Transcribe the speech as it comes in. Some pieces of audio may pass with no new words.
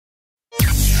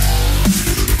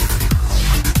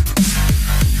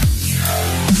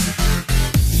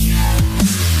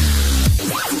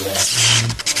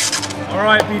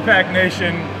right, B-Pak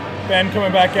Nation. Ben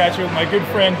coming back at you with my good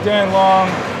friend Dan Long,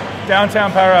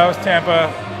 downtown Powerhouse,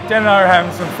 Tampa. Dan and I are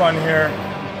having some fun here.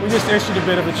 We just issued a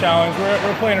bit of a challenge.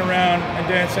 We're playing around, and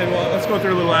Dan said, well, let's go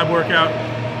through a little ab workout.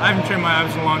 I haven't trained my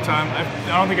abs in a long time. I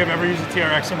don't think I've ever used a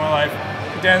TRX in my life.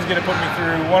 But Dan's gonna put me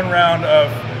through one round of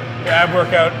the ab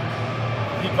workout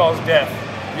he calls death.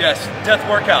 Yes, death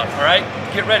workout, all right?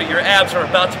 Get ready, your abs are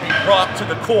about to be brought to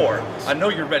the core. I know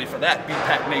you're ready for that,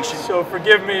 B-Pak Nation. So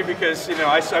forgive me because, you know,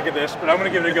 I suck at this, but I'm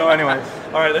gonna give it a go anyways.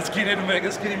 All right, let's get into it.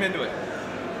 Let's get him into it.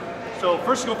 So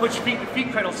first you're gonna put your feet in the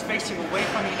feet cradles facing away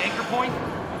from the anchor point.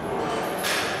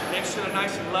 Make sure they're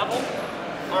nice and level.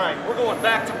 All right, we're going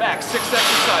back to back, 6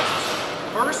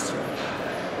 exercises. First,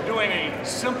 we're doing a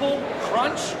simple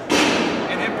crunch,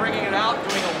 and then bringing it out,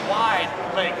 doing a wide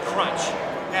leg crunch.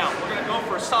 Now, we're gonna go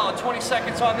for a solid 20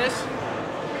 seconds on this.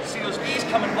 See those knees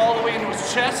coming all the way into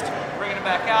his chest, bringing it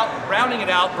back out, rounding it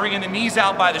out, bringing the knees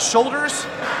out by the shoulders,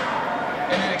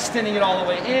 and then extending it all the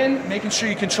way in, making sure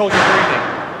you control your breathing.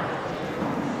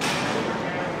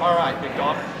 All right, big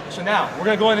dog. So now, we're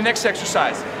gonna go into the next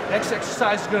exercise. Next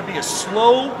exercise is gonna be a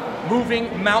slow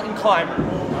moving mountain climber,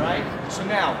 all right? So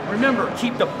now, remember,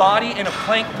 keep the body in a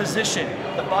plank position.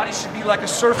 The body should be like a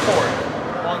surfboard.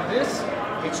 On this,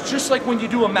 it's just like when you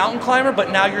do a mountain climber, but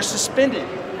now you're suspended.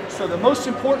 So the most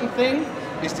important thing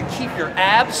is to keep your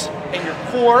abs and your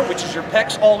core, which is your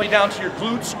pecs, all the way down to your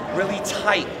glutes, really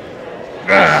tight.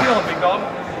 How you feeling, big dog?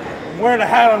 I'm wearing a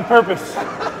hat on purpose.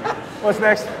 What's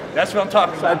next? That's what I'm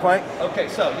talking about. Side plank? Okay,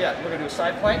 so yeah, we're gonna do a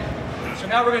side plank. So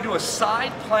now we're gonna do a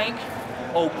side plank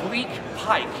oblique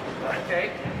pike,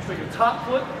 okay? So your top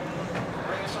foot,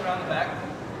 bring this around the back.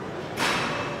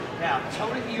 Now,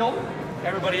 toe to heel.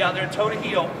 Everybody out there, toe to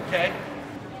heel, okay?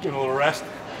 Give it a little rest.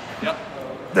 Yep.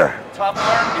 Top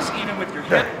arm is even with your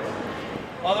hip.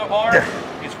 Other arm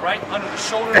is right under the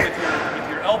shoulder with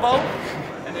your elbow.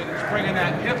 And then just bringing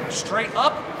that hip straight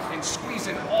up and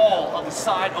squeezing all of the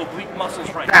side oblique muscles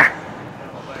right now.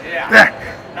 Yeah.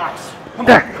 Nice. Come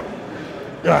on.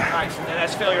 Nice. And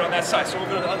that's failure on that side. So we'll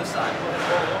go to the other side. Go ahead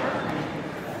and roll over.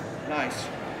 Nice.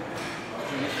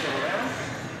 Bring this foot around.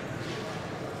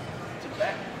 To the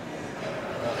back.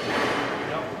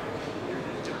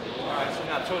 All right, so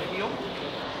now toe to heel.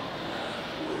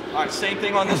 All right, same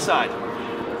thing on this side.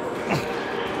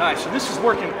 Nice, so this is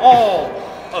working all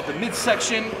of the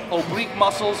midsection oblique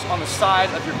muscles on the side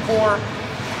of your core.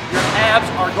 Your abs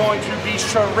are going to be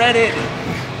shredded.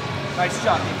 Nice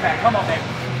job, B-Pak. Come on, man.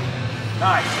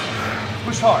 Nice.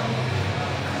 Push hard.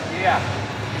 Yeah.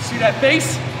 You see that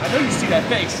face? I know you see that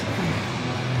face.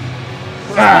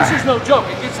 This is no joke.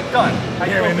 It gets it done. How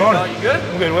you doing, man? You good?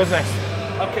 I'm good. What's next?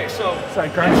 Okay, so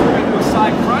side crunch. We're going to do a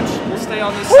side crunch. We'll stay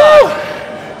on this side.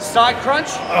 Side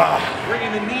crunch,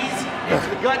 bringing the knees into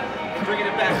the gut and bringing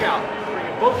it back out.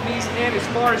 Bringing both knees in as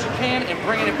far as you can and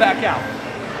bringing it back out.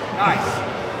 Nice.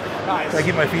 Nice. Can I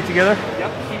keep my feet together?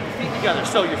 Yep, keep your feet together.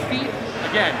 So your feet,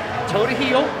 again, toe to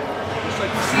heel, just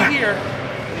like you see here.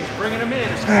 And he's bringing them in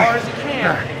as far as he can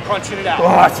and crunching it out.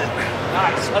 Watch it.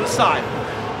 Nice. Other side.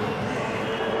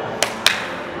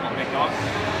 Come on, big dog.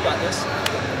 You got this.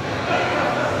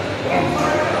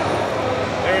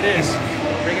 There it is.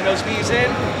 Bringing those knees in.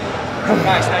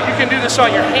 Nice. Now you can do this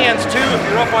on your hands too. If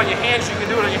you're up on your hands, you can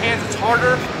do it on your hands. It's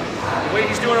harder. The way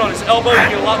he's doing it on his elbow, you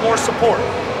get a lot more support.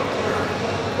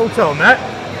 Don't tell him that.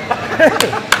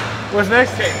 What's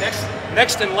next? Okay,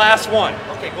 next and last one.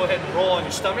 Okay, go ahead and roll on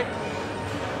your stomach.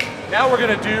 Now we're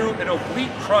gonna do an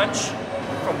oblique crunch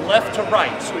from left to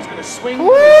right. So he's gonna swing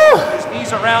his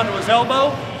knees around to his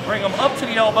elbow, bring them up to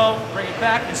the elbow, bring it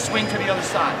back, and swing to the other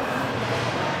side.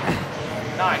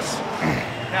 Nice.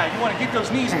 Now you want to get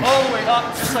those knees all the way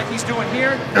up, just like he's doing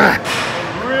here, and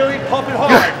really pump it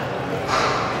hard.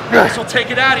 This will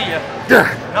take it out of you.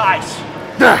 Nice.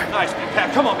 Nice,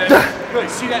 B-Pak. Come on, baby. Really,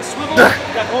 see that swivel you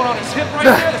got going on his hip right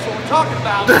there? That's what we're talking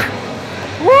about.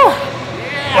 Woo!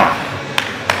 Yeah.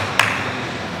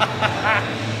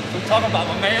 That's what we're talking about,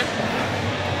 my man.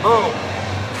 Boom.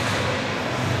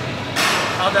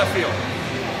 How'd that feel?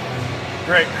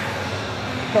 Great.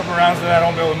 A couple rounds of that, I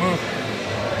won't be able to move.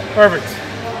 Perfect.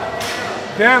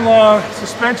 Dan Long,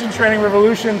 Suspension Training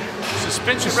Revolution.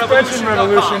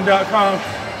 SuspensionRevolution.com.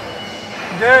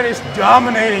 Dan is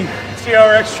dominating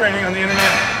TRX training on the internet.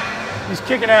 He's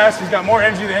kicking ass. He's got more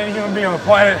energy than any human being on the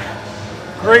planet.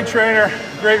 Great trainer,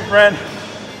 great friend,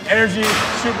 energy,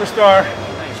 superstar.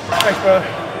 Thanks, bro.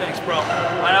 Thanks, brother. Thanks, bro.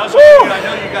 I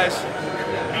know you guys.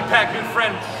 B-Pak, good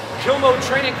friend. Kilmo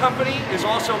Training Company is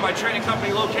also my training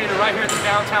company located right here at the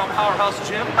downtown Powerhouse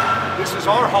Gym. This is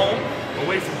our home,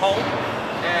 away from home.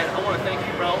 And I want to thank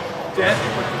you, bro. Dan,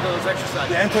 put through those exercises.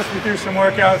 Dan puts me through some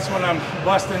workouts when I'm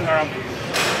busting or I'm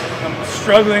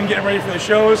struggling, getting ready for the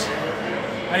shows.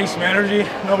 I need some energy.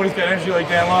 Nobody's got energy like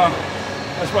Dan Long.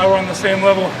 That's why we're on the same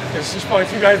level. There's just probably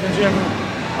two guys in the gym who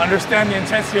understand the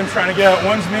intensity I'm trying to get out.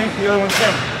 One's me, the other one's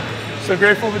him. So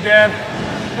grateful to Dan.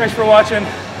 Thanks for watching.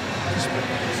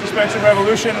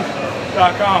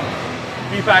 SuspensionRevolution.com.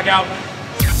 B-Pak out.